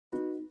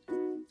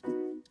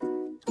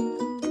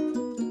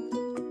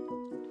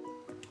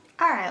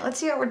right, let's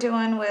see how we're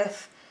doing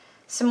with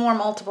some more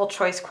multiple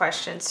choice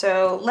questions.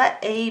 So let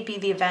A be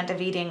the event of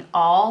eating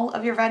all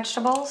of your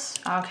vegetables.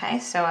 Okay,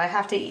 so I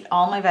have to eat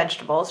all my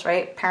vegetables,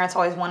 right? Parents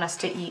always want us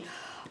to eat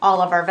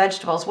all of our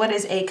vegetables. What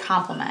is a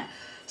complement?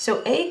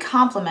 So a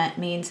complement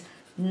means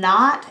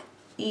not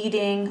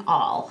eating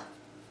all.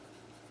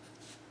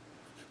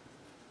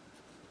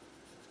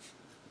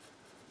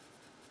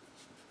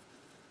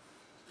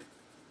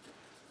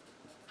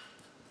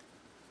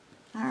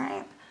 All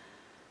right.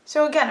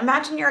 So again,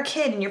 imagine you're a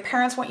kid and your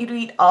parents want you to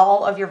eat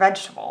all of your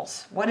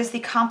vegetables. What is the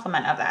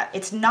complement of that?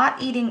 It's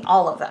not eating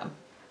all of them,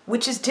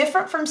 which is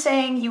different from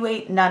saying you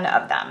ate none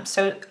of them.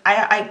 So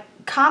I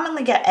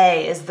commonly get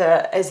A as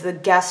the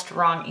guessed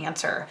wrong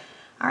answer.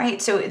 All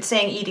right, so it's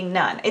saying eating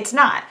none. It's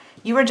not.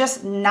 You are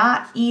just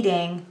not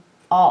eating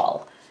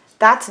all.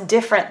 That's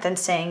different than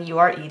saying you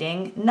are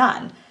eating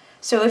none.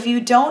 So if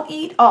you don't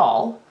eat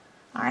all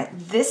right,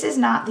 this is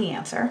not the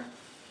answer.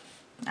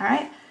 All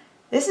right.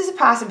 This is a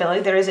possibility.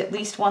 There is at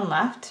least one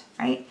left,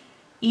 right?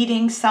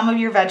 Eating some of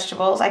your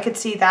vegetables. I could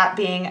see that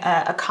being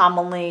a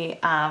commonly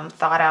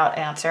thought out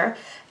answer.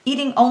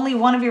 Eating only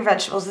one of your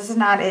vegetables. This is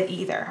not it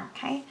either,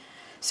 okay?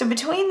 So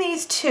between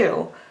these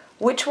two,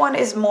 which one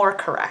is more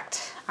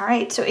correct? All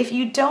right, so if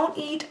you don't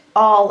eat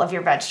all of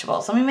your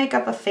vegetables, let me make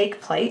up a fake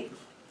plate.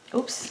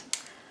 Oops,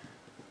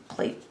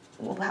 plate,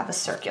 we'll have a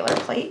circular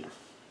plate.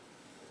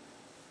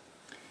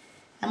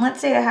 And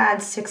let's say I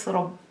had 6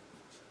 little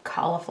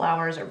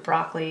cauliflowers or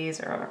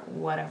broccolis or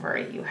whatever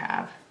you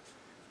have.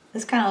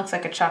 This kind of looks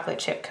like a chocolate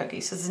chip cookie,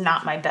 so this is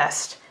not my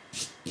best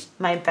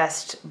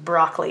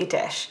broccoli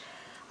dish.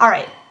 All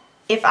right,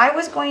 if I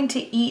was going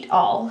to eat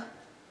all,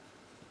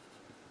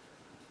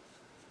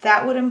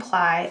 that would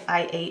imply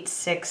I ate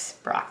 6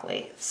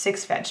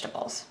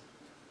 vegetables.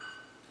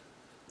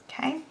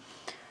 Okay,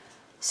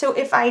 so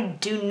if I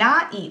do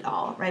not eat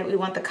all, right, we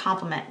want the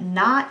complement,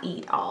 not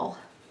eat all,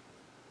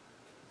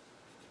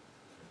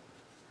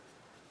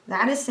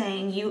 that is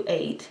saying you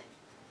ate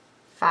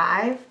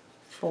 5,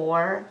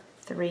 4,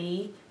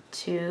 3,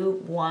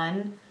 2,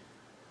 1,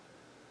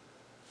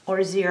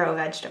 or 0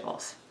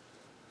 vegetables,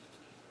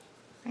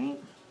 right?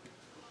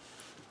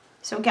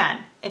 So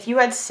again, if you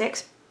had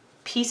 6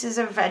 pieces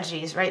of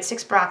veggies, right,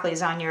 6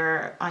 broccolis on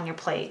your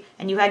plate,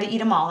 and you had to eat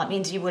them all, that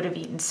means you would have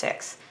eaten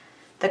 6.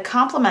 The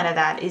complement of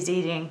that is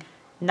eating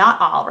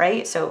not all,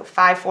 right? So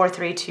 5, 4,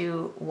 3,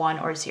 2, 1,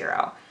 or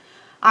 0.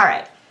 All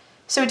right.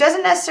 So it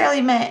doesn't necessarily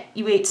mean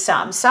you ate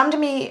some. Some to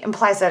me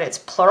implies that it's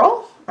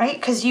plural, right?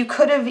 Because you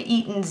could have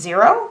eaten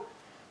 0,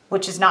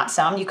 which is not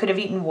some. You could have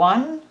eaten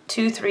 1,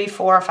 2, 3,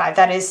 4, or 5.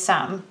 That is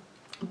some.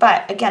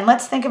 But again,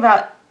 let's think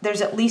about there's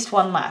at least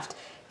one left.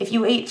 If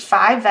you ate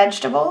 5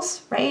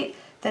 vegetables, right,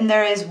 then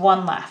there is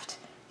 1 left.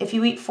 If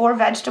you eat 4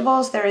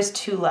 vegetables, there is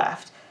 2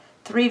 left.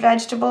 3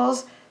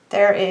 vegetables,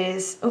 there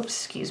is,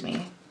 oops, excuse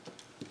me.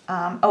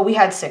 We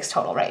had 6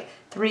 total, right?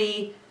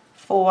 3,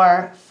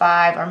 4,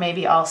 5, or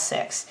maybe all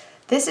 6.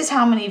 This is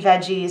how many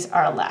veggies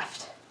are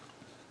left,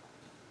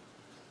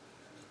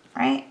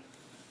 right?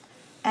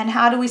 And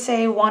how do we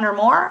say 1 or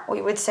more? We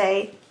would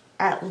say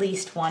at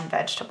least 1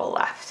 vegetable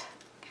left,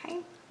 okay?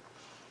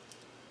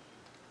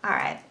 All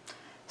right,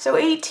 so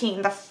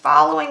 18, the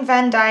following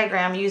Venn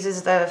diagram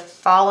uses the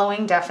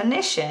following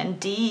definition.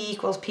 D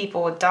equals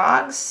people with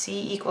dogs,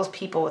 C equals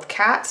people with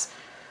cats.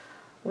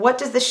 What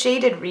does the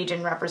shaded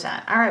region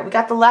represent? All right, we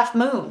got the left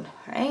moon,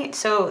 right?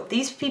 So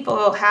these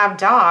people have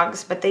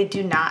dogs, but they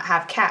do not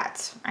have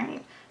cats,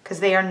 right?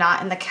 Because they are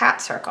not in the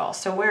cat circle.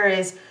 So where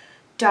is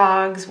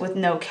dogs with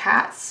no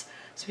cats?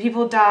 So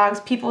people,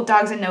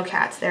 dogs, and no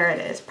cats. There it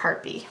is,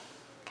 part B,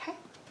 okay?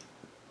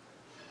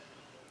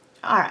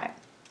 All right,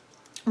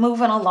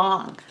 moving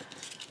along.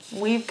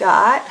 We've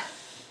got,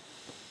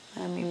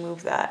 let me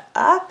move that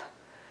up.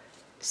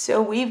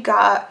 So we've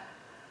got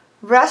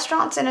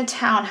restaurants in a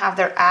town have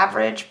their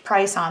average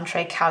price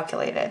entree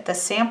calculated. The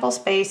sample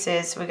space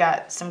is, we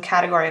got some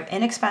category of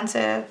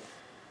inexpensive,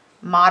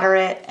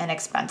 moderate, and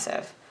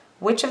expensive.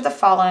 Which of the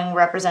following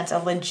represents a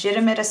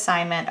legitimate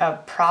assignment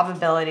of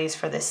probabilities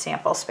for this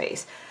sample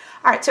space?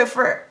 All right, so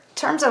for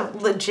terms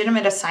of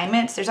legitimate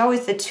assignments, there's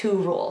always the 2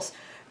 rules,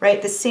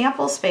 right? The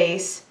sample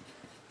space,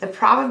 the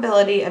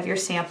probability of your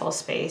sample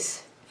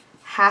space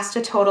has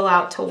to total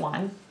out to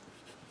 1.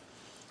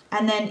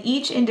 And then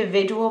each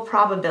individual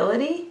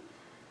probability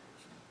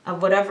of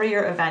whatever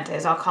your event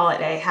is, I'll call it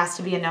A, has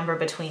to be a number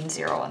between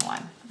 0 and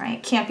 1,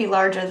 right? Can't be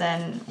larger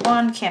than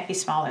 1, can't be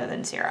smaller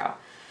than 0.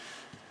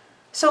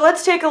 So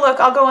let's take a look.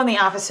 I'll go in the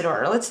opposite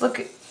order. Let's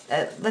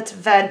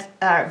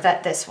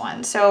vet this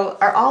one. So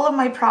are all of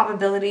my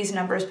probabilities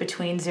numbers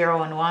between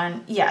 0 and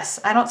 1? Yes.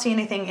 I don't see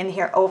anything in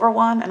here over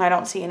 1, and I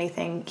don't see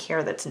anything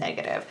here that's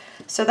negative.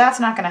 So that's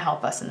not going to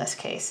help us in this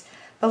case.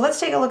 But let's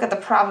take a look at the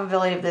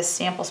probability of this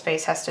sample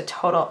space has to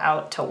total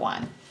out to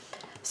 1.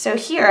 So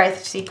here I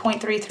see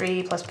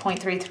 0.33 plus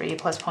 0.33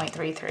 plus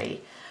 0.33.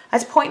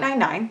 That's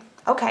 0.99.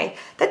 Okay,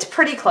 that's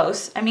pretty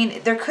close. I mean,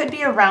 there could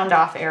be a round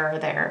off error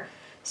there.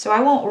 So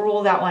I won't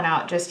rule that one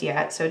out just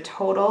yet. So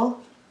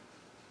total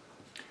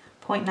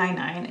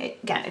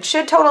 0.99. Again, it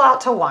should total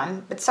out to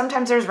 1, but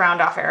sometimes there's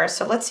round off errors.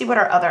 So let's see what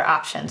our other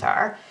options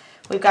are.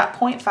 We've got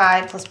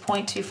 0.5 plus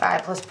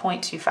 0.25 plus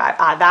 0.25.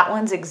 Ah, that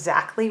one's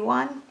exactly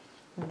 1.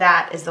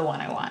 That is the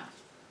one I want.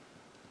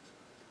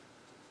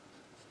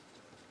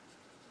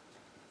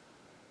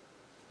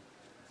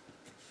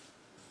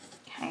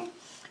 Okay,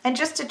 and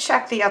just to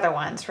check the other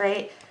ones,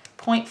 right?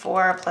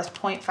 0.4 plus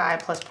 0.5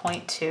 plus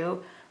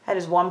 0.2, that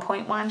is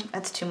 1.1.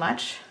 That's too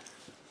much.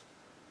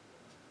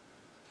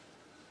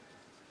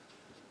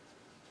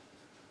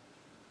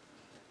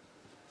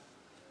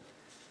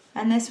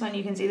 And this one,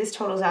 you can see this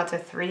totals out to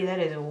 3. That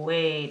is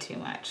way too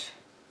much.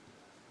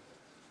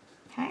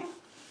 Okay,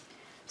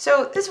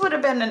 so this would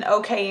have been an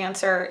okay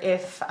answer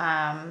if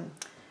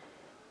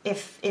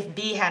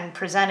B hadn't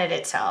presented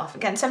itself.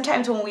 Again,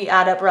 sometimes when we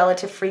add up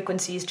relative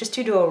frequencies, just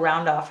to do a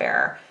round off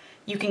error,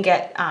 you can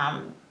get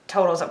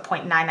totals of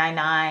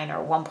 0.999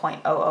 or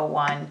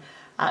 1.001.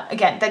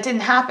 Again, that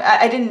didn't happen.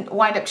 I didn't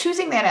wind up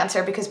choosing that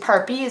answer because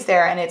part B is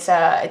there, and it's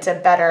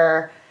a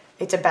better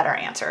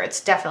answer.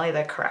 It's definitely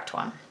the correct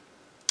one.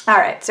 All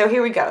right, so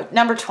here we go.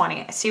 Number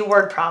 20, I see a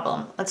word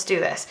problem. Let's do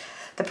this.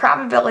 The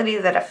probability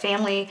that a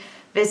family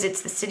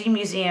visits the city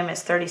museum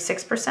is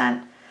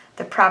 36%.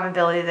 The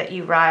probability that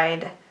you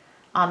ride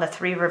on the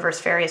Three Rivers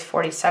Ferry is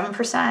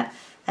 47%.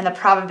 And the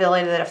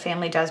probability that a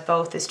family does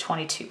both is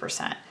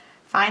 22%.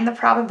 Find the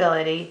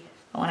probability,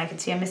 when I can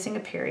see I'm missing a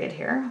period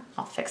here,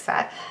 I'll fix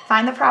that.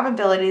 Find the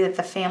probability that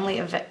the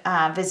family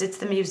visits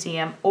the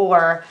museum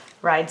or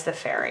rides the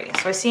ferry.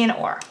 So I see an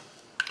or,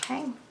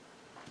 okay?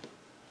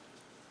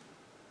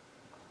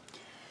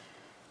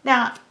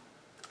 Now,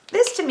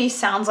 this to me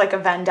sounds like a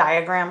Venn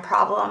diagram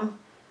problem,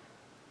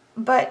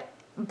 but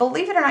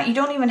believe it or not, you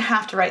don't even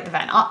have to write the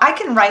Venn. I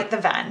can write the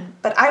Venn,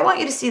 but I want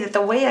you to see that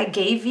the way I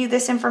gave you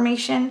this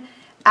information,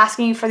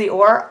 asking you for the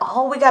or,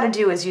 all we got to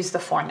do is use the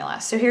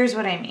formula. So here's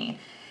what I mean.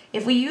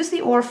 If we use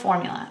the or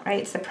formula, right,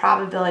 it's the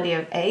probability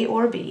of A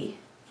or B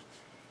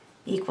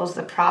equals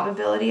the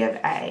probability of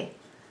A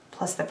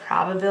plus the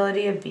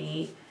probability of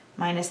B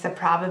minus the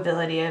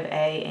probability of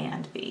A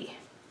and B.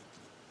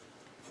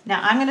 Now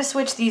I'm going to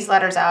switch these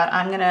letters out.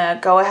 I'm going to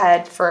go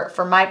ahead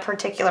for my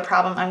particular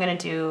problem. I'm going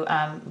to do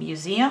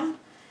museum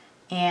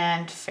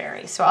and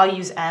ferry. So I'll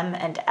use M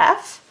and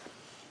F.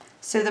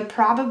 So the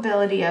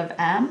probability of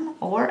M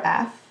or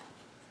F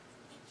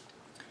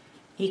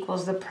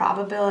equals the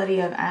probability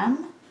of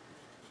M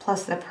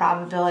plus the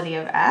probability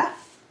of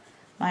F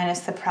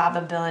minus the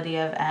probability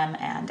of M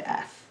and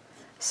F.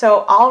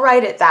 So I'll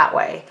write it that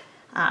way.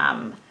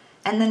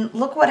 And then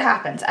look what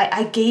happens.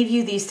 I gave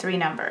you these three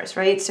numbers,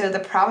 right? So the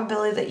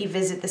probability that you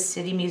visit the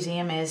city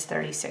museum is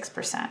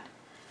 36%.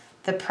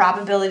 The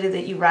probability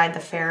that you ride the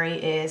ferry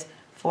is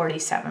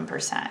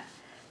 47%.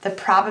 The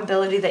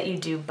probability that you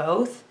do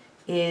both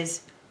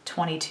is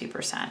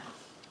 22%.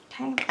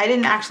 Okay, I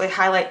didn't actually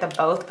highlight the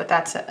both, but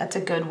that's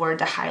a good word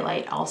to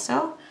highlight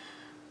also.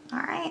 All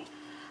right,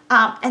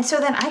 and so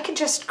then I could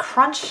just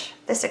crunch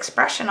this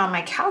expression on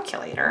my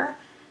calculator,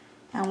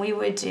 and we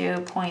would do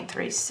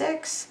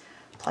 0.36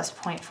 plus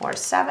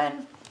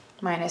 0.47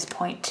 minus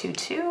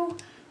 0.22,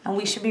 and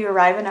we should be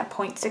arriving at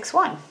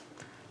 0.61.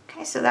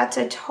 Okay, so that's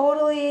a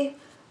totally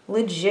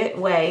legit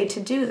way to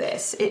do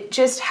this. It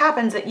just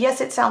happens that, yes,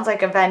 it sounds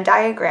like a Venn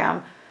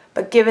diagram,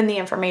 but given the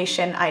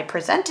information I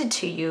presented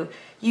to you,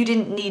 you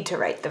didn't need to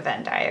write the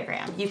Venn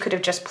diagram. You could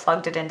have just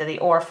plugged it into the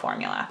OR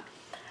formula.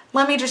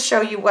 Let me just show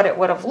you what it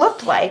would have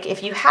looked like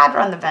if you had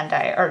run the Venn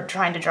diagram, or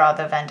trying to draw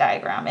the Venn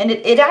diagram. And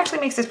it actually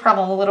makes this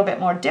problem a little bit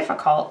more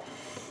difficult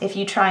if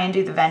you try and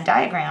do the Venn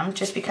diagram,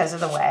 just because of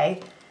the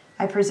way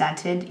I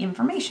presented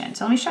information.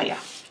 So let me show you.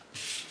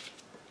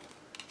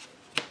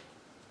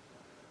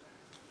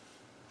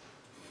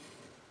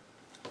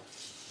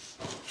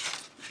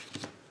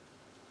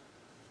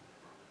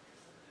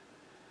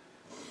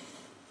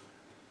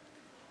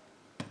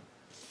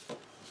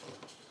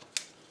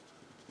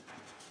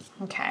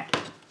 Okay.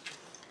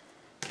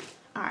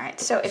 All right,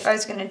 so if I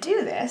was going to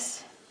do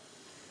this,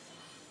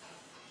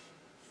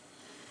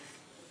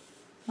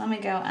 let me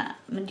go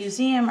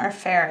museum or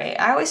ferry.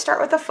 I always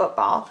start with the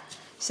football.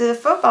 So the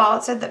football,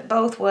 it said that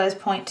both was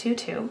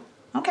 0.22.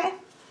 Okay,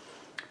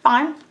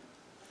 fine.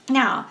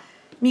 Now,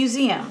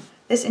 museum,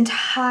 this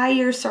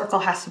entire circle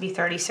has to be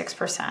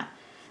 36%.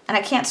 And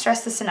I can't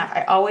stress this enough.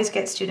 I always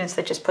get students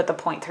that just put the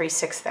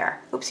 0.36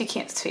 there. Oops, you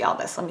can't see all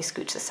this. Let me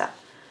scooch this up.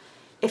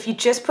 If you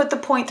just put the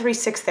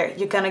 0.36 there,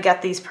 you're going to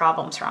get these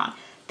problems wrong.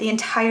 The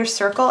entire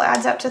circle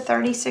adds up to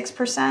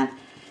 36%,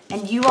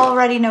 and you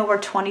already know where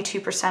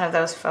 22% of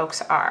those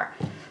folks are.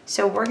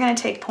 So we're going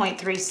to take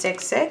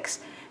 0.366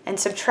 and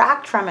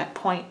subtract from it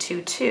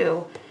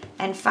 0.22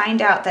 and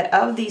find out that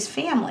of these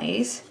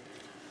families,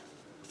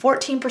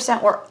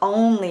 14% were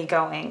only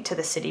going to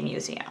the city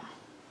museum.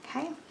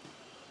 Okay?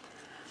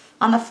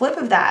 On the flip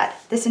of that,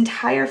 this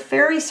entire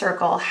ferry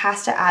circle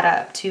has to add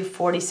up to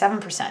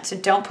 47%. So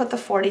don't put the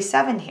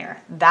 47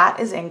 here. That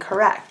is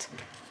incorrect.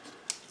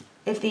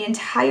 If the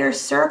entire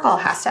circle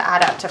has to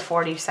add up to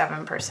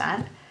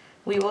 47%,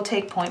 we will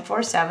take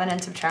 0.47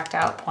 and subtract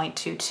out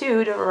 0.22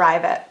 to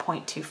arrive at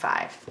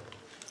 0.25.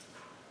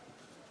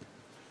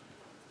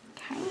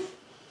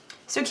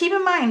 So keep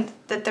in mind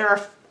that there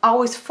are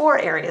always 4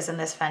 areas in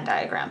this Venn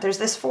diagram. There's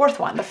this 4th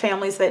one, the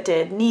families that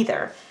did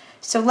neither.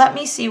 So let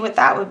me see what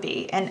that would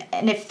be. And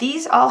if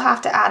these all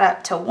have to add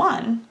up to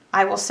 1,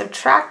 I will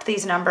subtract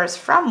these numbers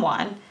from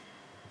 1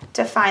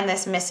 to find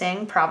this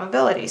missing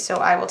probability. So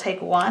I will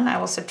take 1, I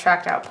will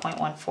subtract out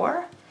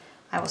 0.14,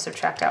 I will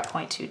subtract out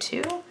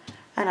 0.22,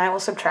 and I will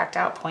subtract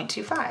out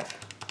 0.25.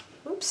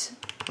 Oops,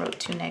 wrote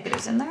 2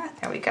 negatives in there.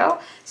 There we go.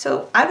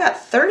 So I've got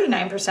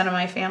 39% of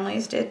my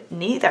families did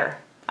neither.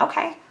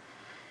 Okay.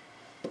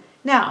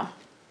 Now,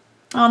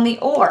 on the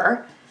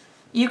or,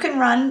 you can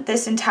run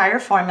this entire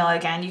formula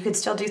again. You could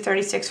still do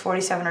 36,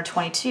 47, or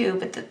 22,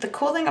 but the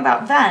cool thing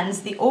about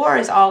Venns, the or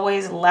is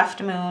always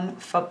left moon,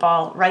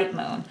 football, right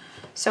moon.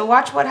 So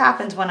watch what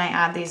happens when I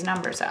add these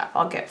numbers up.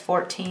 I'll get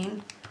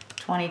 14,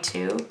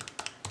 22,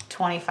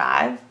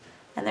 25,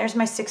 and there's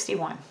my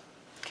 61.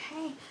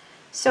 Okay.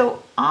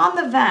 So on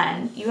the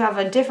Venn, you have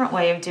a different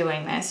way of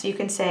doing this. You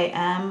can say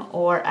M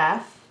or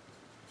F.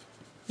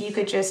 You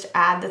could just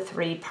add the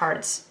 3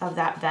 parts of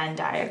that Venn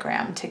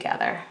diagram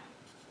together.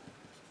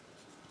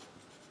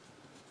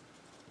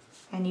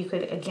 And you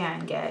could,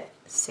 again, get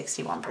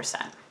 61%.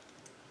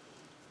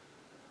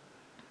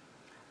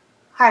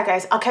 All right,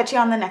 guys, I'll catch you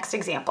on the next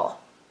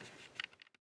example.